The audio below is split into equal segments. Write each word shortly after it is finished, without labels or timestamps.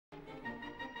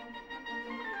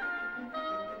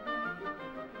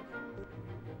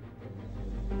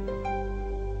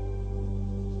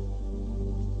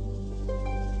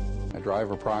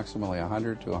drive approximately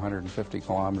 100 to 150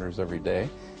 kilometers every day.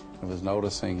 I was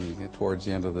noticing towards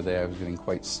the end of the day I was getting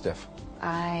quite stiff.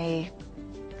 I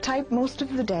type most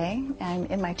of the day. I'm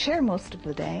in my chair most of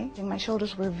the day, and my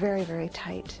shoulders were very, very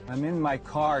tight. I'm in my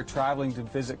car traveling to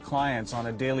visit clients on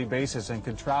a daily basis and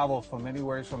can travel from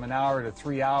anywhere from an hour to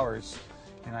 3 hours.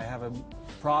 And I have a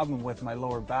problem with my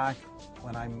lower back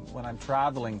when I'm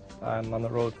traveling. I'm on the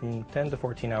road from 10 to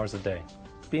 14 hours a day.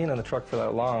 Being in the truck for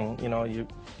that long, you know,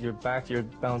 you're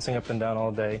bouncing up and down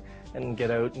all day, and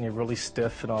get out and you're really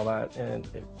stiff and all that. And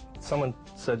someone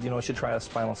said, you know, you should try a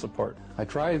spinal support. I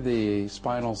tried the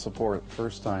spinal support the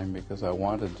first time because I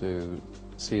wanted to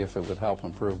see if it would help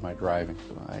improve my driving.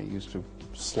 I used to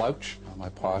slouch. My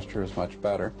posture is much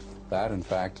better. That, in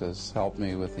fact, has helped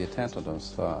me with the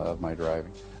attentiveness of my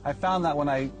driving. I found that when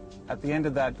at the end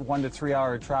of that 1 to 3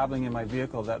 hour traveling in my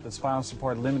vehicle, that the spinal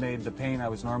support eliminated the pain I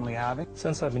was normally having.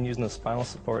 Since I've been using the spinal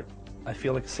support, I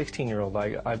feel like a 16-year-old.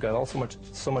 I've got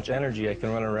so much energy. I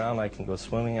can run around, I can go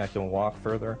swimming, I can walk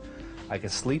further, I can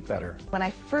sleep better. When I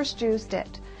first used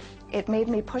it, it made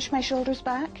me push my shoulders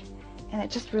back, and it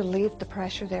just relieved the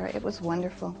pressure there. It was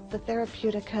wonderful. The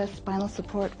Therapeutica spinal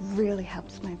support really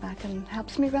helps my back and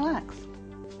helps me relax.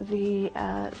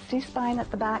 The C-spine at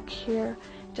the back here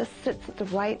just sits at the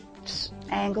right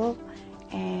angle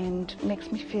and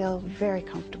makes me feel very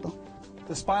comfortable.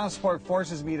 The spinal support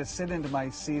forces me to sit into my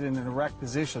seat in an erect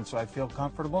position so I feel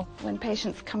comfortable. When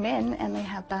patients come in and they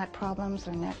have back problems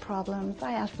or neck problems,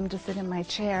 I ask them to sit in my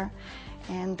chair,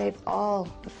 and they've all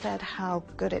said how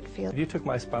good it feels. If you took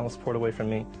my spinal support away from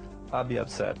me, I'd be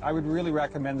upset. I would really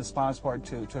recommend the spinal support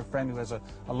to a friend who has a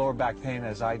lower back pain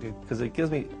as I do. Because it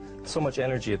gives me so much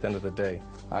energy at the end of the day.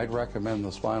 I'd recommend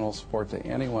the spinal support to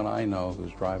anyone I know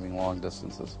who's driving long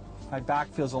distances. My back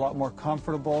feels a lot more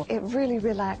comfortable. It really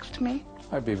relaxed me.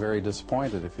 I'd be very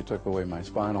disappointed if you took away my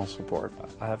spinal support.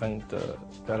 I haven't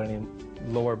got any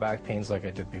lower back pains like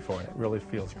I did before, and it really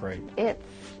feels great.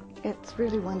 It's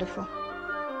really wonderful.